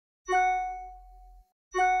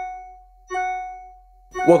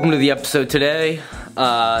Welcome to the episode today.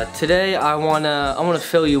 Today I wanna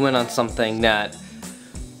fill you in on something that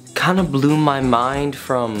kind of blew my mind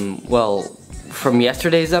from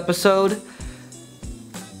yesterday's episode.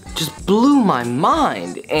 Just blew my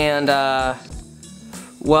mind, and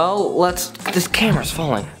this camera's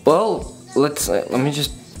falling. Well, let me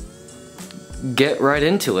just get right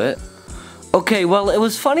into it. Okay, well, it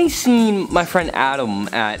was funny seeing my friend Adam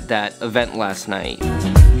at that event last night.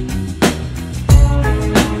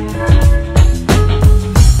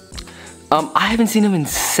 I haven't seen him in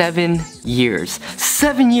 7 years.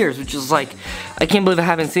 7 years, which is like, I can't believe I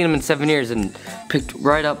haven't seen him in 7 years, and picked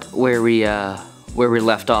right up where we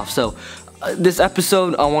left off. So, this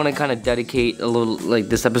episode, I want to kind of dedicate a little,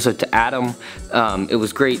 this episode to Adam. It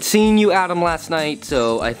was great seeing you, Adam, last night,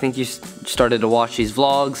 so I think you started to watch these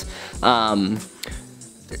vlogs. I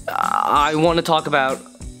want to talk about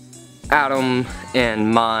Adam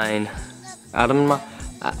and mine.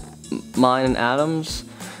 Mine and Adam's?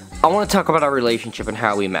 I want to talk about our relationship and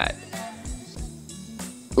how we met.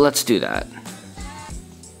 Let's do that.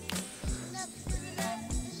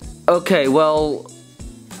 Okay, well,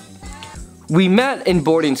 we met in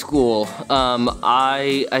boarding school.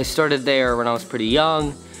 I started there when I was pretty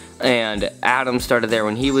young, and Adam started there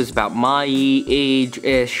when he was about my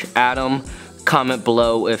age-ish. Adam, comment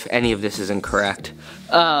below if any of this is incorrect.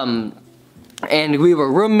 And we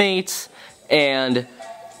were roommates, and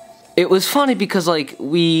it was funny because like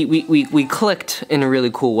we clicked in a really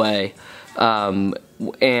cool way, and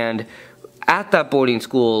at that boarding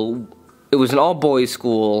school, it was an all-boys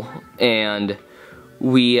school, and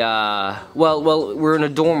we we're in a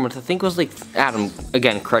dorm with, I think it was like, Adam,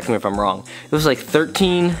 again, correct me if I'm wrong, it was like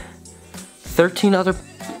 13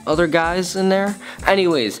 other guys in there.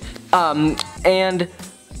 Anyways, and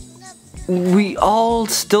we all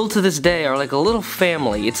still to this day are like a little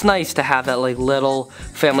family. It's nice to have that like little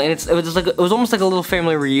family, and it was almost like a little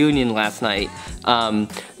family reunion last night,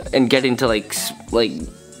 and getting to like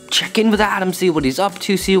check in with Adam, see what he's up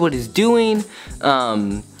to, see what he's doing,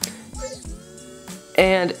 and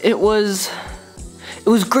it was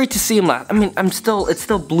great to see him last. I mean, it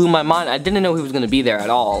still blew my mind. I didn't know he was gonna be there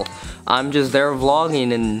at all. I'm just there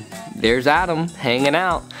vlogging, and there's Adam hanging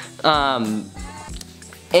out, and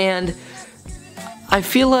I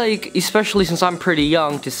feel like, especially since I'm pretty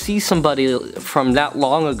young, to see somebody from that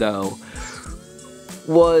long ago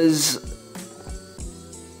was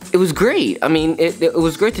great. I mean, it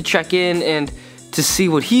was great to check in and to see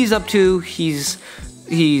what he's up to. I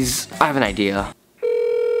have an idea.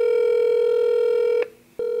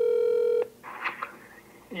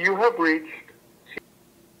 You have reached...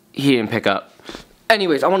 He didn't pick up.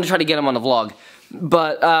 Anyways, I want to try to get him on the vlog,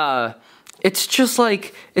 but it's just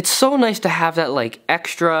like, it's so nice to have that like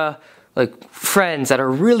extra like friends that are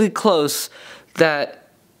really close, that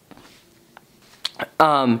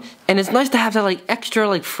and it's nice to have that like extra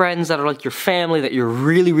like friends that are like your family, that you're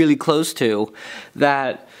really close to,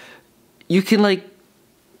 that you can like,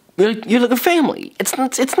 you're like a family. It's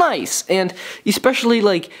nice, and especially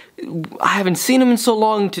like, I haven't seen him in so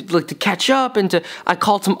long to catch up, and I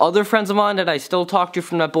called some other friends of mine that I still talk to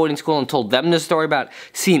from that boarding school and told them this story about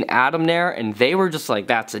seeing Adam there, and they were just like,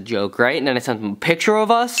 that's a joke, right? And then I sent them a picture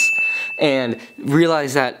of us and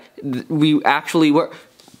realized that we actually were.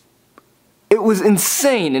 It was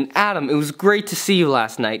insane. And Adam, it was great to see you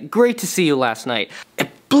last night. Great to see you last night.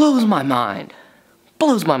 It blows my mind.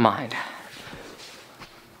 Blows my mind.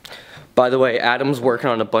 By the way, Adam's working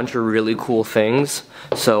on a bunch of really cool things,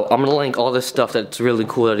 so I'm gonna link all this stuff that's really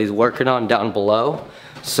cool that he's working on down below,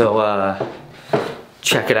 so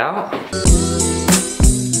check it out.